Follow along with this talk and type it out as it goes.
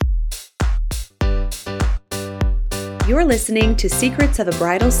You're listening to Secrets of a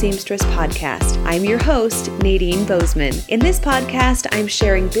Bridal Seamstress podcast. I'm your host, Nadine Bozeman. In this podcast, I'm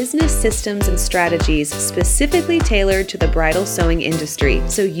sharing business systems and strategies specifically tailored to the bridal sewing industry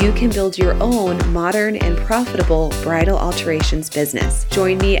so you can build your own modern and profitable bridal alterations business.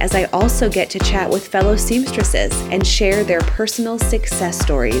 Join me as I also get to chat with fellow seamstresses and share their personal success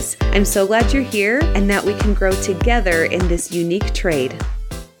stories. I'm so glad you're here and that we can grow together in this unique trade.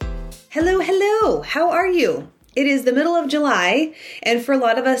 Hello. How are you? It is the middle of July, and for a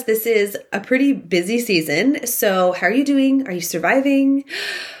lot of us, this is a pretty busy season. So how are you doing? Are you surviving?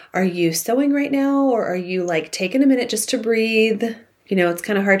 Are you sewing right now? Or are you taking a minute just to breathe? You know, it's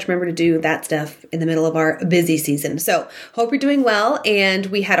kind of hard to remember to do that stuff in the middle of our busy season. So hope you're doing well. And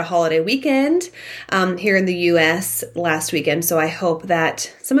we had a holiday weekend here in the US last weekend. So I hope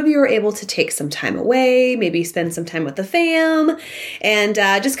that some of you are able to take some time away, maybe spend some time with the fam and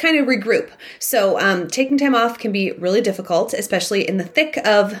just kind of regroup. So taking time off can be really difficult, especially in the thick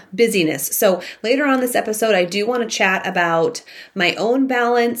of busyness. So later on this episode, I do want to chat about my own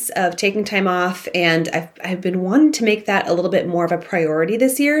balance of taking time off. And I've been wanting to make that a little bit more of a priority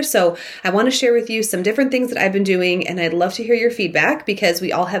this year. So I want to share with you some different things that I've been doing, and I'd love to hear your feedback because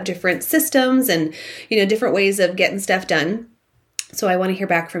we all have different systems and, different ways of getting stuff done. So I want to hear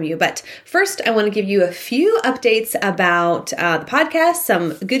back from you. But first, I want to give you a few updates about the podcast,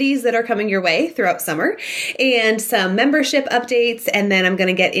 some goodies that are coming your way throughout summer, and some membership updates. And then I'm going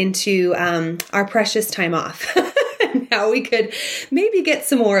to get into our precious time off. How we could maybe get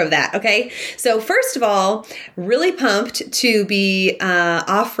some more of that. Okay. So first of all, really pumped to be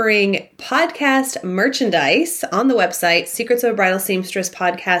offering podcast merchandise on the website,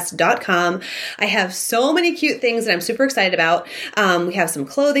 secretsofabridalseamstresspodcast.com. I have so many cute things that I'm super excited about. We have some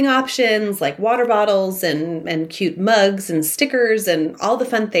clothing options like water bottles and cute mugs and stickers and all the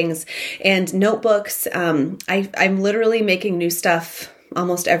fun things and notebooks. I'm literally making new stuff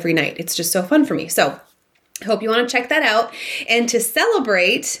almost every night. It's just so fun for me. So I hope you want to check that out. And to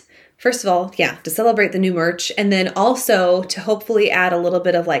celebrate, first of all, to celebrate the new merch, and then also to hopefully add a little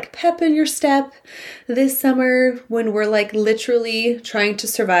bit of pep in your step this summer when we're literally trying to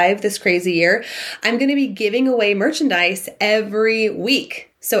survive this crazy year, I'm going to be giving away merchandise every week.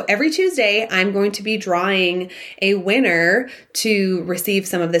 So every Tuesday, I'm going to be drawing a winner to receive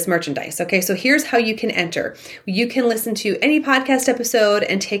some of this merchandise. Okay, so here's how you can enter. You can listen to any podcast episode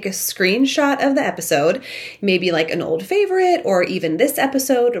and take a screenshot of the episode, maybe an old favorite or even this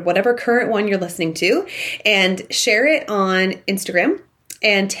episode or whatever current one you're listening to, and share it on Instagram.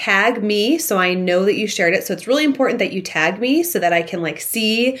 And tag me so I know that you shared it. So it's really important that you tag me so that I can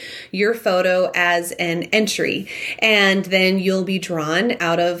see your photo as an entry. And then you'll be drawn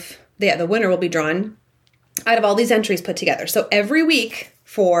out of, the winner will be drawn out of all these entries put together. So every week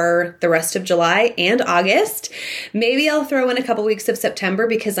for the rest of July and August. Maybe I'll throw in a couple weeks of September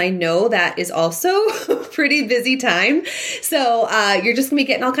because I know that is also a pretty busy time. So you're just going to be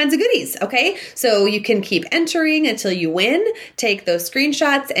getting all kinds of goodies, okay? So you can keep entering until you win. Take those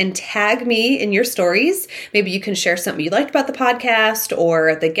screenshots and tag me in your stories. Maybe you can share something you liked about the podcast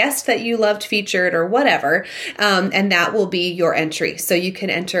or the guest that you loved featured or whatever, and that will be your entry. So you can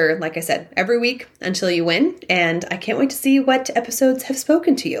enter, like I said, every week until you win, and I can't wait to see what episodes have spoken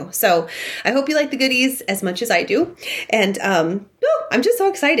to you. So I hope you like the goodies as much as I do. And I'm just so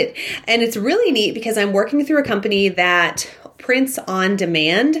excited. And it's really neat because I'm working through a company that prints on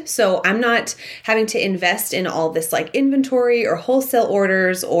demand. So I'm not having to invest in all this inventory or wholesale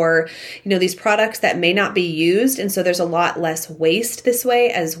orders or, these products that may not be used. And so there's a lot less waste this way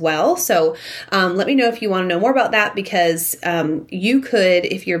as well. So let me know if you want to know more about that because you could,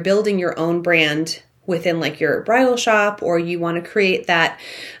 if you're building your own brand within your bridal shop, or you want to create that,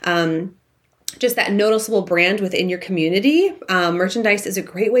 just that noticeable brand within your community, merchandise is a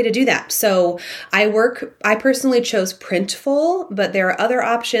great way to do that. So I personally chose Printful, but there are other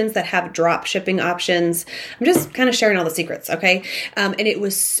options that have drop shipping options. I'm just kind of sharing all the secrets. Okay. And it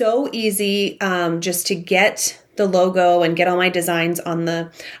was so easy, just to get the logo and get all my designs on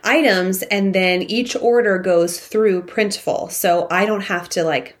the items. And then each order goes through Printful. So I don't have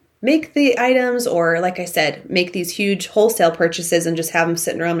to make the items or, like I said, make these huge wholesale purchases and just have them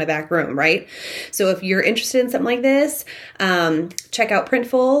sitting around my back room, right? So if you're interested in something like this, check out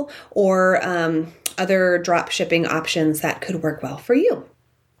Printful or other drop shipping options that could work well for you.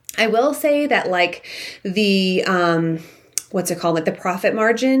 I will say that the, the profit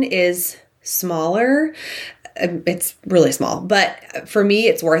margin is smaller. It's really small, but for me,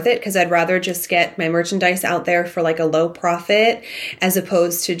 it's worth it because I'd rather just get my merchandise out there for a low profit as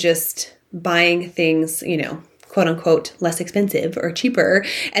opposed to just buying things, quote unquote less expensive or cheaper,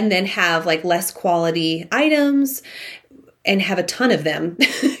 and then have like less quality items and have a ton of them.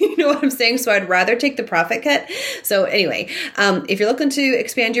 You know what I'm saying? So I'd rather take the profit cut. So anyway, if you're looking to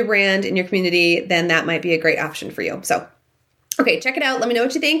expand your brand in your community, then that might be a great option for you. So okay, check it out. Let me know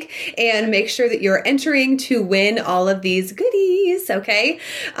what you think, and make sure that you're entering to win all of these goodies. Okay.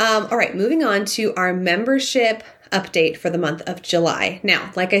 All right. Moving on to our membership update for the month of July.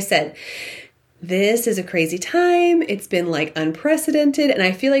 Now, like I said, this is a crazy time. It's been like unprecedented. And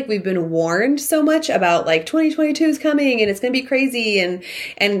I feel like we've been warned so much about like 2022 is coming and it's going to be crazy.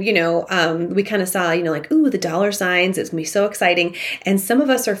 And, you know, we kind of saw, you know, like, ooh, the dollar signs, it's going to be so exciting. And some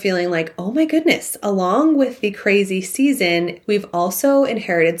of us are feeling like, oh my goodness, along with the crazy season, we've also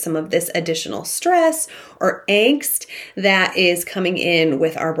inherited some of this additional stress or angst that is coming in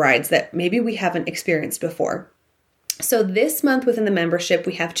with our brides that maybe we haven't experienced before. So this month within the membership,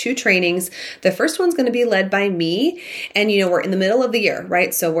 we have 2 trainings. The first one's going to be led by me. And, you know, we're in the middle of the year,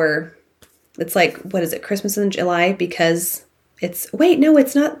 right? So it's like, what is it? Christmas in July, because it's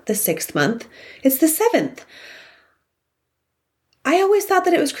not the 6th month. It's the 7th. I always thought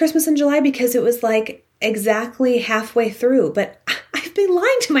that it was Christmas in July because it was like exactly halfway through, but I've been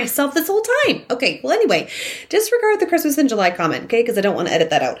lying to myself this whole time. Okay. Well, anyway, disregard the Christmas in July comment. Okay. Cause I don't want to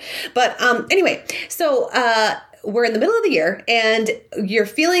edit that out. But, anyway, so, we're in the middle of the year and you're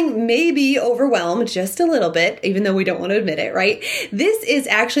feeling maybe overwhelmed just a little bit, even though we don't want to admit it, right? This is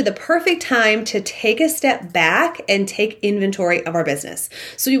actually the perfect time to take a step back and take inventory of our business.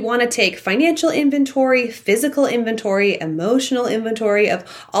 So you want to take financial inventory, physical inventory, emotional inventory of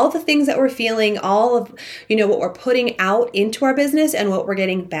all the things that we're feeling, all of, you know, what we're putting out into our business and what we're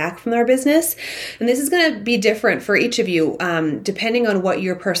getting back from our business. And this is going to be different for each of you, depending on what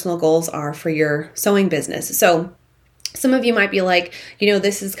your personal goals are for your sewing business. So some of you might be like, you know,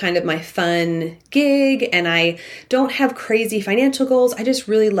 this is kind of my fun gig and I don't have crazy financial goals. I just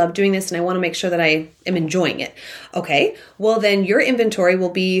really love doing this and I want to make sure that I am enjoying it. Okay, well then your inventory will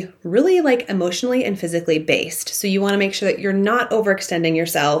be really like emotionally and physically based. So you want to make sure that you're not overextending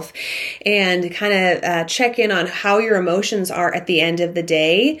yourself and kind of check in on how your emotions are at the end of the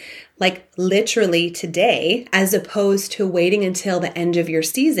day, like literally today, as opposed to waiting until the end of your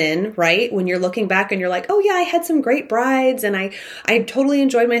season, right? When you're looking back and you're like, oh yeah, I had some great brides and I totally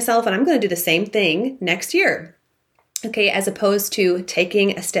enjoyed myself and I'm going to do the same thing next year. Okay, as opposed to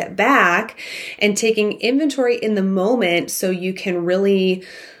taking a step back and taking inventory in the moment so you can really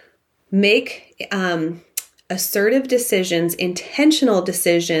make assertive decisions, intentional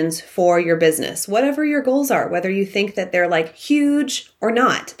decisions for your business, whatever your goals are, whether you think that they're like huge or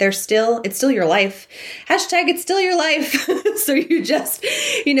not, it's still your life. Hashtag it's still your life. So you just,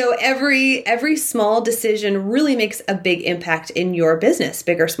 you know, every small decision really makes a big impact in your business,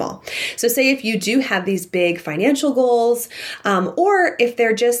 big or small. So say if you do have these big financial goals, or if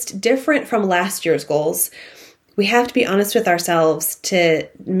they're just different from last year's goals, we have to be honest with ourselves to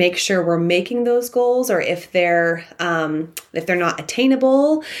make sure we're making those goals, or if they're not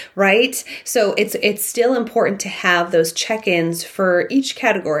attainable, right? So it's still important to have those check-ins for each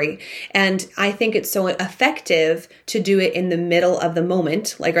category. And I think it's so effective to do it in the middle of the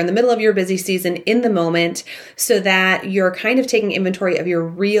moment, like or in the middle of your busy season in the moment, so that you're kind of taking inventory of your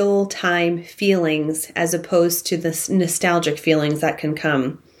real-time feelings as opposed to the nostalgic feelings that can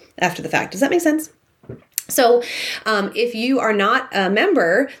come after the fact. Does that make sense? So if you are not a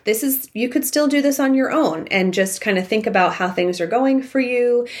member, you could still do this on your own and just kind of think about how things are going for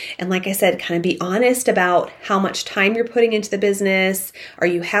you. And like I said, kind of be honest about how much time you're putting into the business. Are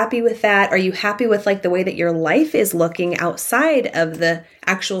you happy with that? Are you happy with like the way that your life is looking outside of the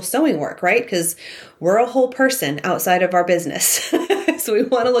actual sewing work, right? Because we're a whole person outside of our business. So we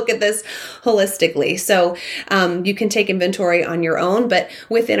want to look at this holistically. So you can take inventory on your own, but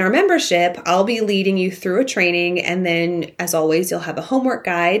within our membership, I'll be leading you through a training. And then as always, you'll have a homework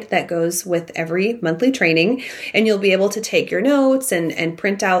guide that goes with every monthly training, and you'll be able to take your notes and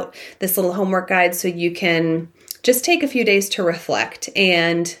print out this little homework guide so you can just take a few days to reflect.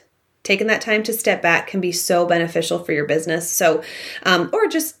 And taking that time to step back can be so beneficial for your business. So, or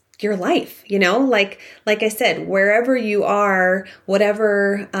just your life, you know, like I said, wherever you are,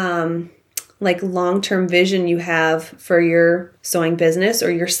 whatever, like long-term vision you have for your sewing business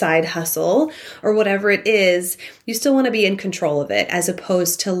or your side hustle or whatever it is, you still want to be in control of it, as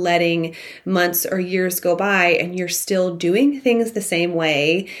opposed to letting months or years go by and you're still doing things the same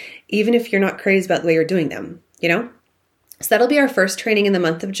way, even if you're not crazy about the way you're doing them, you know? So that'll be our first training in the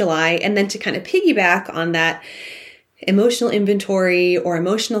month of July. And then to kind of piggyback on that emotional inventory or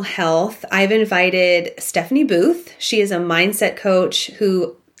emotional health, I've invited Stephanie Booth. She is a mindset coach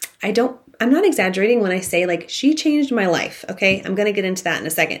who I don't I'm not exaggerating when I say like she changed my life. Okay. I'm going to get into that in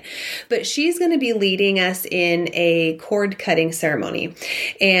a second, but she's going to be leading us in a cord cutting ceremony.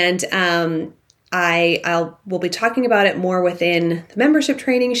 And, we'll be talking about it more within the membership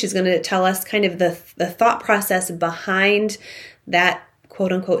training. She's going to tell us kind of the thought process behind that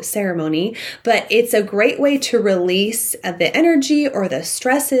quote unquote ceremony, but it's a great way to release the energy or the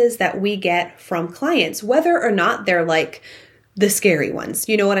stresses that we get from clients, whether or not they're like the scary ones.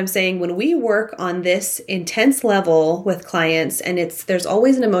 You know what I'm saying? When we work on this intense level with clients, and there's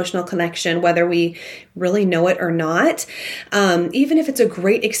always an emotional connection, whether we really know it or not, even if it's a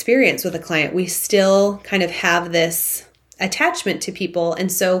great experience with a client, we still kind of have this attachment to people.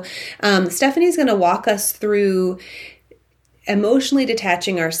 And so Stephanie's going to walk us through emotionally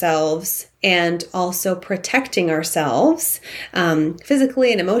detaching ourselves and also protecting ourselves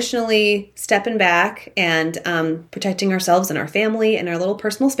physically and emotionally, stepping back and protecting ourselves and our family and our little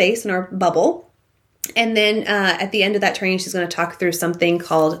personal space and our bubble. And then at the end of that training, she's going to talk through something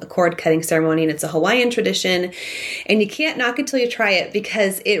called a cord cutting ceremony, and it's a Hawaiian tradition. And you can't knock it till you try it,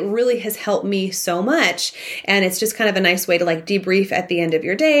 because it really has helped me so much. And it's just kind of a nice way to like debrief at the end of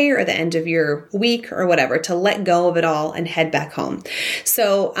your day or the end of your week or whatever, to let go of it all and head back home.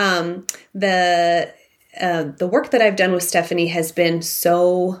 So the work that I've done with Stephanie has been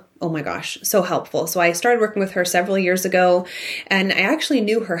so helpful. So I started working with her several years ago, and I actually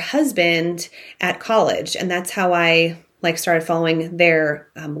knew her husband at college, and that's how I started following their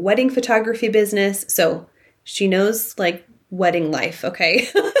wedding photography business. So she knows wedding life, okay?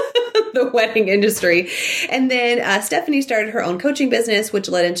 The wedding industry. And then Stephanie started her own coaching business, which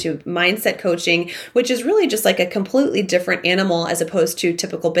led into mindset coaching, which is really just like a completely different animal as opposed to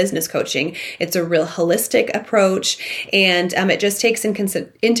typical business coaching. It's a real holistic approach, and it just takes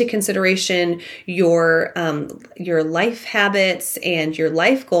into consideration your life habits and your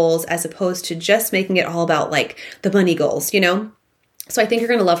life goals, as opposed to just making it all about the money goals, you know? So I think you're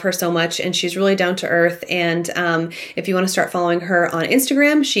going to love her so much, and she's really down to earth. And if you want to start following her on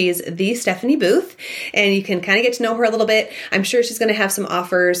Instagram, she's the Stephanie Booth, and you can kind of get to know her a little bit. I'm sure she's going to have some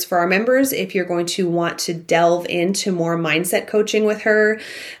offers for our members if you're going to want to delve into more mindset coaching with her.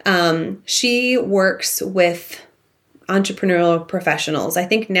 She works with entrepreneurial professionals. I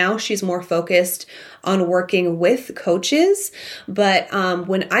think now she's more focused on working with coaches. But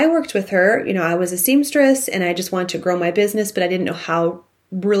when I worked with her, I was a seamstress and I just wanted to grow my business, but I didn't know how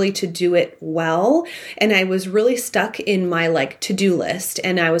really to do it well. And I was really stuck in my to-do list,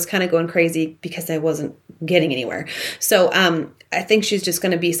 and I was kind of going crazy because I wasn't getting anywhere. So I think she's just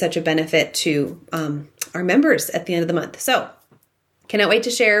going to be such a benefit to our members at the end of the month. So cannot wait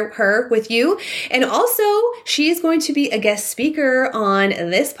to share her with you. And also, she is going to be a guest speaker on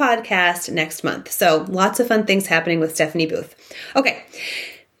this podcast next month. So lots of fun things happening with Stephanie Booth. Okay,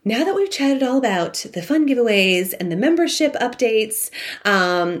 now that we've chatted all about the fun giveaways and the membership updates,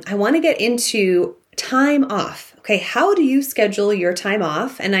 I want to get into time off. Okay, how do you schedule your time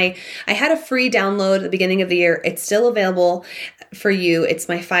off? And I had a free download at the beginning of the year. It's still available for you. It's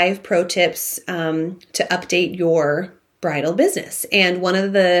my 5 pro tips to update your bridal business. And one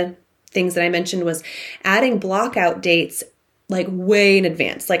of the things that I mentioned was adding block out dates way in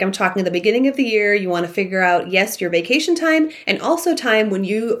advance. I'm talking at the beginning of the year, you want to figure out, yes, your vacation time, and also time when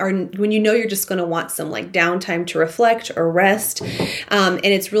you know you're just going to want some downtime to reflect or rest. And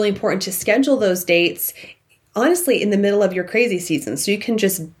it's really important to schedule those dates, honestly, in the middle of your crazy season, so you can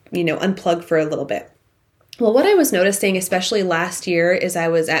just, unplug for a little bit. Well, what I was noticing, especially last year, is I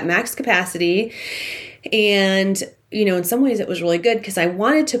was at max capacity, and in some ways it was really good because I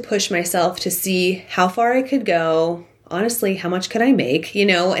wanted to push myself to see how far I could go. Honestly, how much could I make,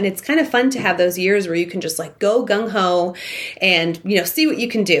 and it's kind of fun to have those years where you can just go gung-ho and, see what you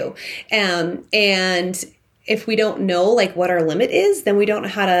can do. And if we don't know what our limit is, then we don't know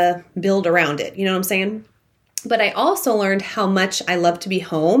how to build around it. You know what I'm saying? But I also learned how much I love to be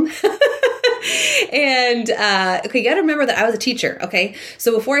home. And, okay, you got to remember that I was a teacher. Okay.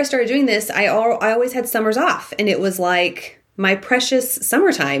 So before I started doing this, I always had summers off, and it was my precious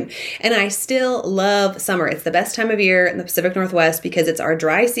summertime. And I still love summer. It's the best time of year in the Pacific Northwest because it's our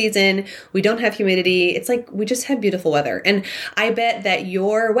dry season. We don't have humidity. It's we just have beautiful weather. And I bet that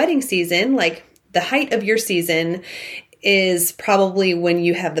your wedding season, the height of your season, is probably when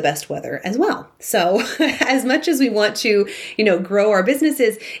you have the best weather as well. So as much as we want to, grow our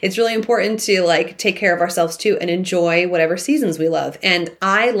businesses, it's really important to take care of ourselves too and enjoy whatever seasons we love. And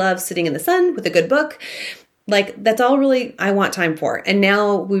I love sitting in the sun with a good book. That's all really I want time for. And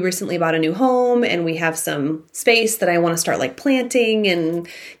now we recently bought a new home, and we have some space that I want to start planting and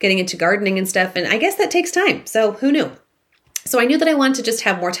getting into gardening and stuff. And I guess that takes time. So who knew? So I knew that I wanted to just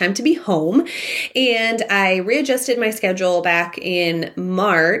have more time to be home, and I readjusted my schedule back in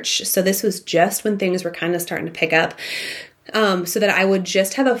March. So this was just when things were kind of starting to pick up, so that I would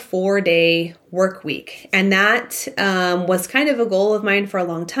just have a 4-day work week. And that was kind of a goal of mine for a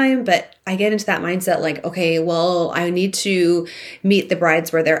long time, but I get into that mindset like, okay, well, I need to meet the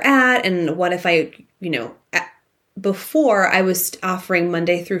brides where they're at. And what if I, before I was offering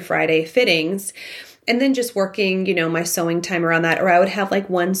Monday through Friday fittings, and then just working, my sewing time around that, or I would have like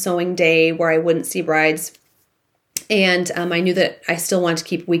one sewing day where I wouldn't see brides. And I knew that I still wanted to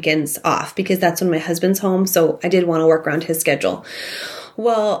keep weekends off because that's when my husband's home. So I did want to work around his schedule.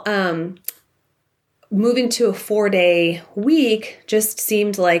 Well, moving to a 4-day week just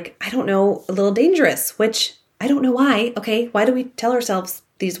seemed like, I don't know, a little dangerous, which I don't know why. Okay, why do we tell ourselves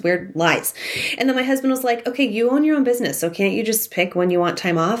these weird lies? And then my husband was like, okay, you own your own business, so can't you just pick when you want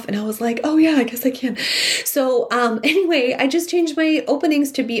time off? And I was like, oh yeah, I guess I can. So anyway, I just changed my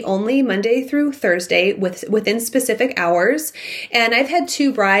openings to be only Monday through Thursday within specific hours. And I've had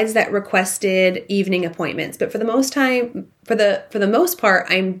 2 brides that requested evening appointments, but for the most part,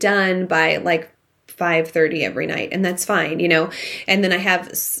 I'm done by like 5:30 every night, and that's fine, and then I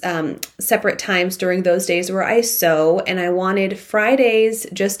have separate times during those days where I sew, and I wanted Fridays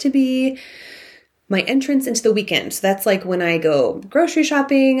just to be my entrance into the weekend. So that's like when I go grocery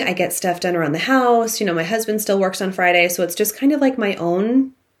shopping, I get stuff done around the house. My husband still works on Friday, so it's just kind of like my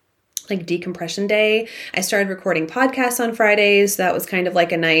own like decompression day. I started recording podcasts on Fridays. So that was kind of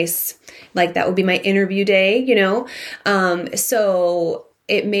like a nice, like that would be my interview day, so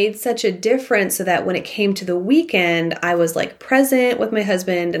it made such a difference so that when it came to the weekend, I was like present with my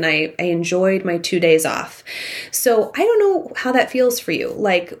husband, and I enjoyed my 2 days off. So I don't know how that feels for you.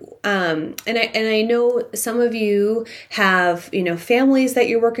 Like, and I know some of you have, families that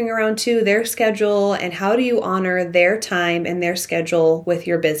you're working around too, their schedule, and how do you honor their time and their schedule with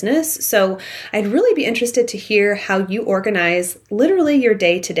your business? So I'd really be interested to hear how you organize literally your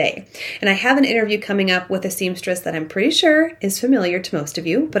day to day. And I have an interview coming up with a seamstress that I'm pretty sure is familiar to most of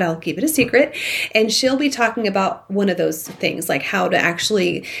you, but I'll keep it a secret. And she'll be talking about one of those things, like how to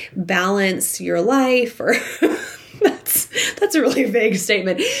actually balance your life, or that's a really vague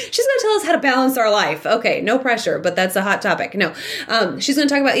statement. She's going to tell us how to balance our life. Okay, no pressure, but that's a hot topic. No, she's going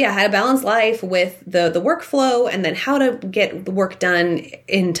to talk about, how to balance life with the workflow, and then how to get the work done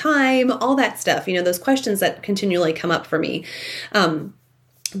in time, all that stuff. Those questions that continually come up for me.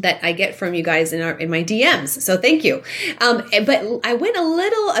 That I get from you guys in my DMs. So thank you. But I went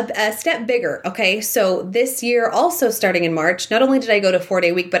a step bigger. Okay. So this year, also starting in March, not only did I go to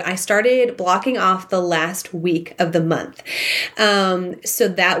 4-day week, but I started blocking off the last week of the month. So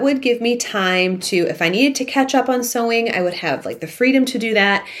that would give me time to, if I needed to catch up on sewing, I would have like the freedom to do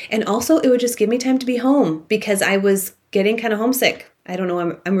that. And also it would just give me time to be home because I was getting kind of homesick. I don't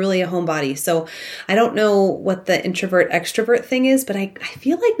know. I'm really a homebody. So I don't know what the introvert extrovert thing is, but I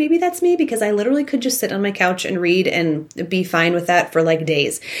feel like maybe that's me because I literally could just sit on my couch and read and be fine with that for like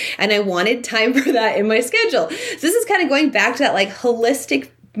days. And I wanted time for that in my schedule. So this is kind of going back to that like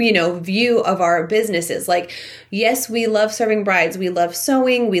holistic view of our businesses. Like, yes, we love serving brides. We love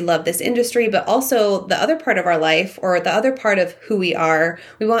sewing. We love this industry, but also the other part of our life, or the other part of who we are,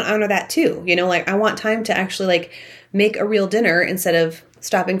 we want to honor that too. Like I want time to actually like make a real dinner instead of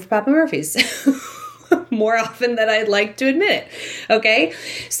stopping for Papa Murphy's more often than I'd like to admit it. Okay.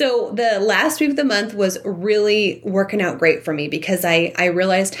 So the last week of the month was really working out great for me because I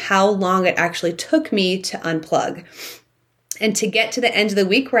realized how long it actually took me to unplug. And to get to the end of the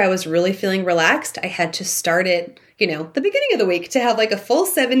week where I was really feeling relaxed, I had to start it, the beginning of the week to have like a full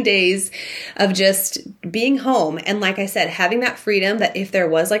 7 days of just being home. And like I said, having that freedom that if there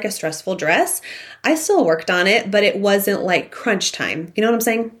was like a stressful dress, I still worked on it, but it wasn't like crunch time. You know what I'm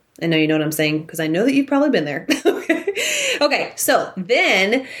saying? I know you know what I'm saying because I know that you've probably been there. Okay. So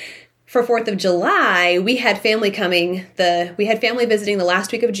then for 4th of July, we had family visiting the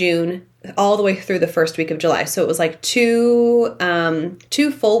last week of June all the way through the first week of July. So it was like two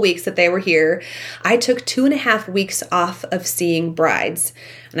full weeks that they were here. I took 2.5 weeks off of seeing brides.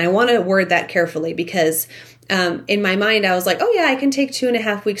 And I want to word that carefully because in my mind, I was like, oh yeah, I can take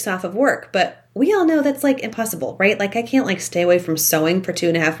 2.5 weeks off of work. But we all know that's like impossible, right? Like I can't like stay away from sewing for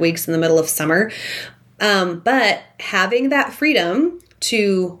 2.5 weeks in the middle of summer. But having that freedom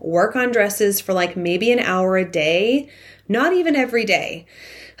to work on dresses for like maybe an hour a day, not even every day.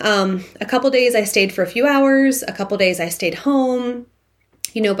 A couple days I stayed for a few hours, a couple days I stayed home,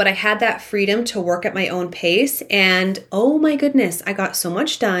 but I had that freedom to work at my own pace. And oh my goodness, I got so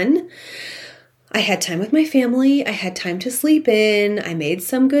much done. I had time with my family. I had time to sleep in. I made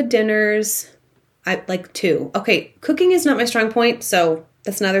some good dinners. I like 2. Okay, cooking is not my strong point, so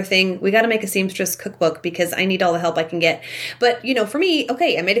that's another thing. We got to make a seamstress cookbook because I need all the help I can get. But, for me,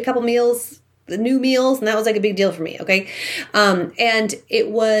 okay, I made a couple new meals, and that was like a big deal for me, okay? And it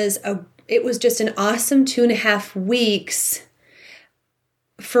was just an awesome 2.5 weeks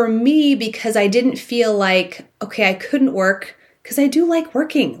for me because I didn't feel like, okay, I couldn't work because I do like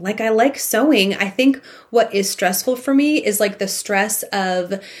working. Like I like sewing. I think what is stressful for me is like the stress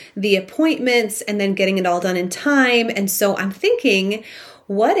of the appointments and then getting it all done in time. And so I'm thinking,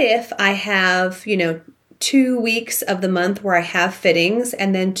 what if I have, 2 weeks of the month where I have fittings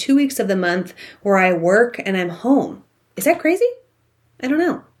and then 2 weeks of the month where I work and I'm home? Is that crazy? I don't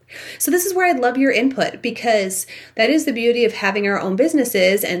know. So this is where I'd love your input because that is the beauty of having our own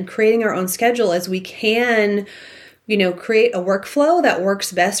businesses and creating our own schedule as we can, create a workflow that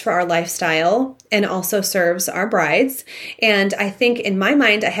works best for our lifestyle and also serves our brides. And I think in my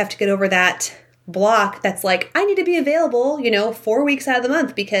mind, I have to get over that block that's like, I need to be available, 4 weeks out of the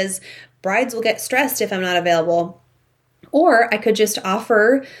month because brides will get stressed if I'm not available. Or I could just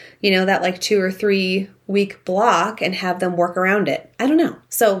offer, that like 2 or 3 week block and have them work around it. I don't know.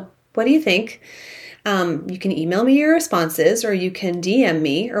 So what do you think? You can email me your responses or you can DM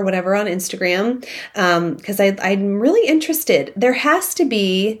me or whatever on Instagram because I'm really interested. There has to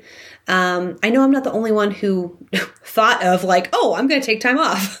be, I know I'm not the only one who thought of like, oh, I'm going to take time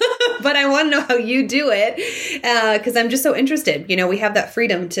off, but I want to know how you do it because I'm just so interested. We have that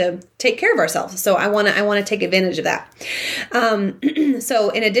freedom to take care of ourselves. So I want to take advantage of that. So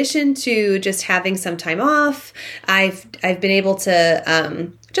in addition to just having some time off, I've been able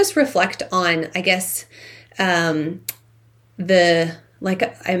to just reflect on, I guess,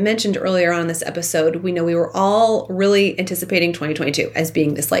 like I mentioned earlier on this episode, we were all really anticipating 2022 as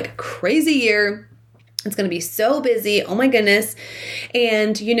being this like crazy year. It's going to be so busy. Oh my goodness.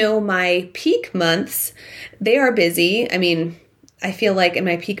 And, my peak months, they are busy. I mean, I feel like in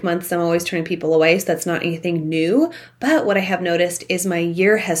my peak months, I'm always turning people away. So that's not anything new. But what I have noticed is my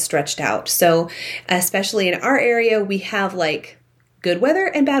year has stretched out. So especially in our area, we have like good weather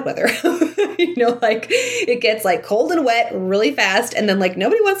and bad weather. Like it gets like cold and wet really fast. And then like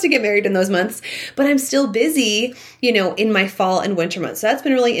nobody wants to get married in those months, but I'm still busy, in my fall and winter months. So that's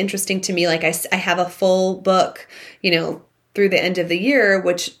been really interesting to me. Like I have a full book, through the end of the year,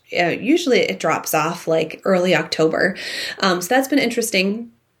 which usually it drops off like early October. So that's been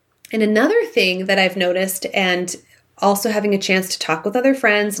interesting. And another thing that I've noticed and also having a chance to talk with other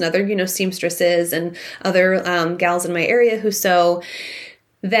friends and other, seamstresses and other gals in my area who sew,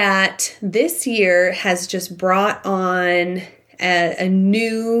 that this year has just brought on a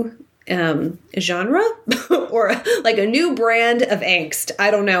new genre or like a new brand of angst.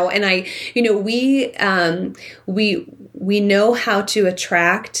 I don't know. And we know how to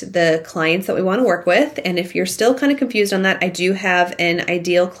attract the clients that we want to work with. And if you're still kind of confused on that, I do have an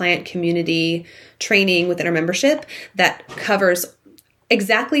ideal client community training within our membership that covers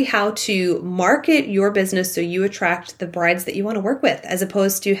exactly how to market your business so you attract the brides that you want to work with, as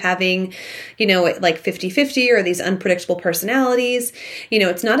opposed to having, like 50-50 or these unpredictable personalities.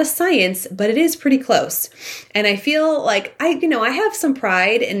 It's not a science, but it is pretty close. And I feel like I have some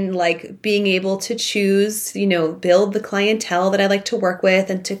pride in like being able to choose, build the clientele that I like to work with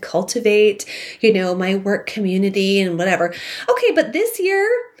and to cultivate, my work community and whatever. Okay. But this year,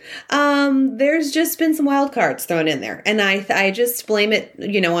 there's just been some wild cards thrown in there. And I just blame it,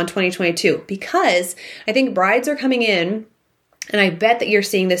 on 2022 because I think brides are coming in. And I bet that you're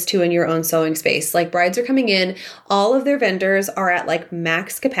seeing this too in your own sewing space. Like brides are coming in, all of their vendors are at like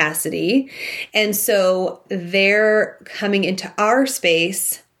max capacity. And so they're coming into our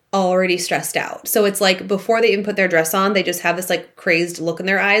space already stressed out. So it's like before they even put their dress on, they just have this like crazed look in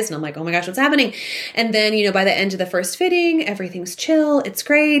their eyes. And I'm like, oh my gosh, what's happening? And then, by the end of the first fitting, everything's chill. It's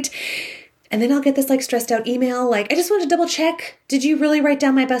great. And then I'll get this like stressed out email. Like, I just wanted to double check. Did you really write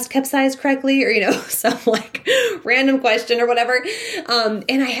down my best kept size correctly? Or, some like random question or whatever. And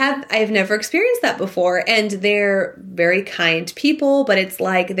I've never experienced that before. And they're very kind people, but it's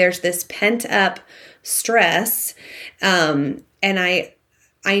like, there's this pent up stress. And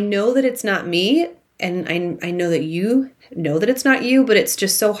I know that it's not me, and I know that you know that it's not you, but it's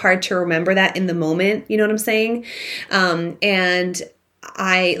just so hard to remember that in the moment. You know what I'm saying? And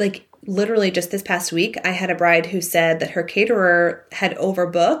I like literally just this past week, I had a bride who said that her caterer had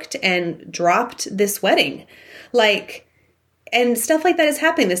overbooked and dropped this wedding. Like, And stuff like that is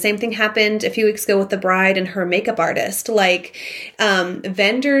happening. The same thing happened a few weeks ago with the bride and her makeup artist. Like,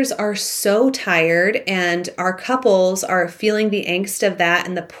 vendors are so tired, and our couples are feeling the angst of that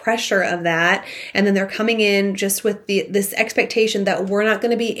and the pressure of that. And then they're coming in just with this expectation that we're not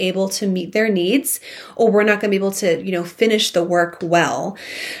going to be able to meet their needs, or we're not going to be able to, finish the work well.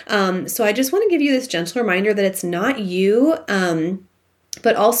 So I just want to give you this gentle reminder that it's not you,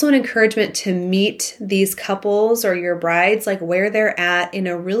 but also an encouragement to meet these couples or your brides, like where they're at in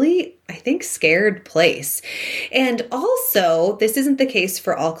a really, I think, scared place. And also, this isn't the case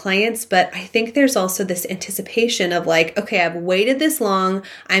for all clients, but I think there's also this anticipation of like, okay, I've waited this long.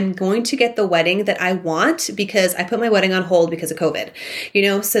 I'm going to get the wedding that I want because I put my wedding on hold because of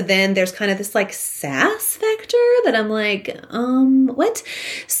COVID, So then there's kind of this like sass factor that I'm like, what?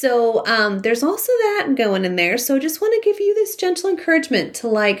 So there's also that going in there. So just want to give you this gentle encouragement to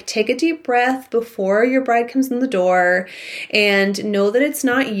like take a deep breath before your bride comes in the door and know that it's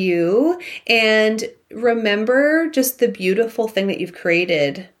not you. And remember just the beautiful thing that you've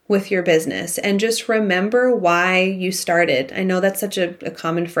created with your business, and just remember why you started. I know that's such a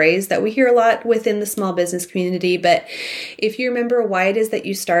common phrase that we hear a lot within the small business community, but if you remember why it is that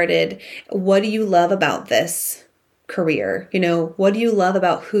you started, what do you love about this career? What do you love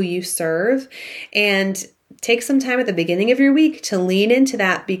about who you serve? And take some time at the beginning of your week to lean into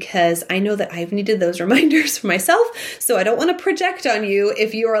that, because I know that I've needed those reminders for myself. So I don't want to project on you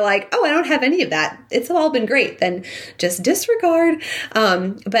if you are like, oh, I don't have any of that. It's all been great. Then just disregard.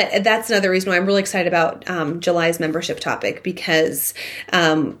 But that's another reason why I'm really excited about July's membership topic, because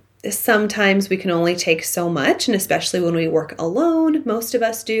sometimes we can only take so much, and especially when we work alone, most of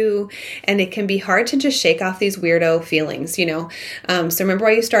us do, and it can be hard to just shake off these weirdo feelings, So remember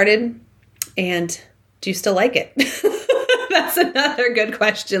why you started, and do you still like it? That's another good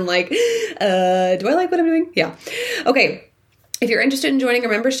question. Like, do I like what I'm doing? Yeah. Okay. If you're interested in joining a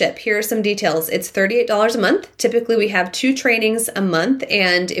membership, here are some details. It's $38 a month. Typically, we have 2 trainings a month.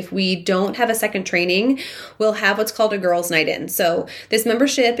 And if we don't have a second training, we'll have what's called a girls' night in. So this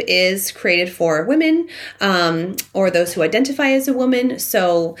membership is created for women or those who identify as a woman.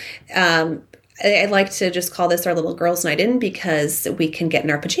 So I like to just call this our little girls' night in, because we can get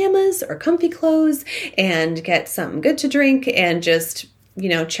in our pajamas or comfy clothes and get something good to drink and just,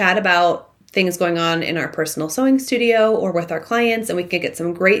 chat about things going on in our personal sewing studio or with our clients, and we can get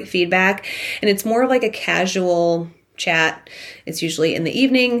some great feedback. And it's more like a casual chat. It's usually in the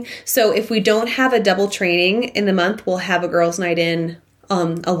evening. So if we don't have a double training in the month, we'll have a girls' night in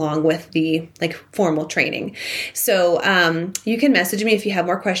along with the formal training. So you can message me if you have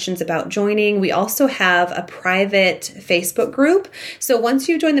more questions about joining. We also have a private Facebook group. So once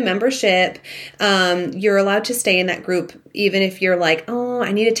you join the membership, you're allowed to stay in that group, even if you're like, oh,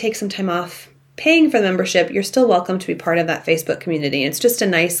 I need to take some time off paying for the membership. You're still welcome to be part of that Facebook community. It's just a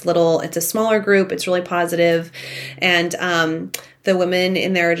nice it's a smaller group. It's really positive. And the women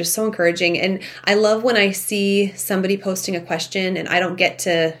in there are just so encouraging. And I love when I see somebody posting a question and I don't get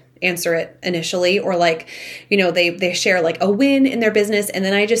to answer it initially, or they share a win in their business, and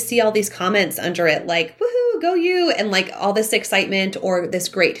then I just see all these comments under it like, woohoo, go you, and all this excitement or this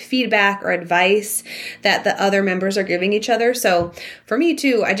great feedback or advice that the other members are giving each other. So for me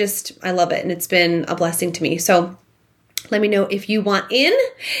too, I love it, and it's been a blessing to me. So let me know if you want in,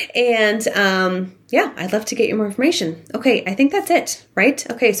 and I'd love to get you more information. Okay, I think that's it, right?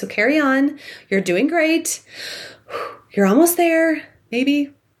 Okay, so carry on. You're doing great. You're almost there,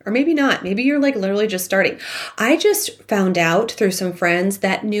 maybe. Or maybe not. Maybe you're literally just starting. I just found out through some friends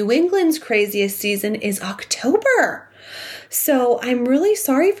that New England's craziest season is October. So I'm really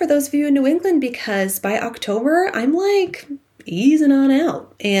sorry for those of you in New England, because by October, I'm easing on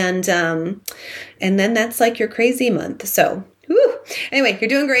out. And then that's your crazy month. So anyway, you're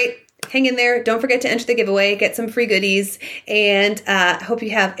doing great. Hang in there. Don't forget to enter the giveaway, get some free goodies, and I hope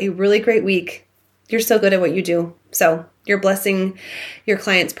you have a really great week. You're so good at what you do. So you're blessing your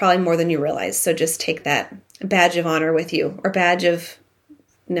clients probably more than you realize. So just take that badge of honor with you, or badge of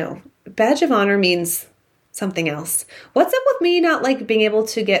honor means something else. What's up with me not being able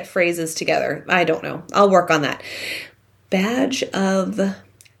to get phrases together? I don't know. I'll work on that. Badge of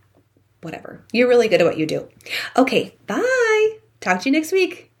whatever. You're really good at what you do. Okay. Bye. Talk to you next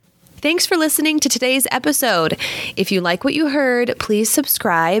week. Thanks for listening to today's episode. If you like what you heard, please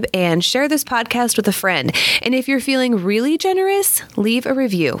subscribe and share this podcast with a friend. And if you're feeling really generous, leave a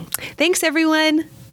review. Thanks, everyone.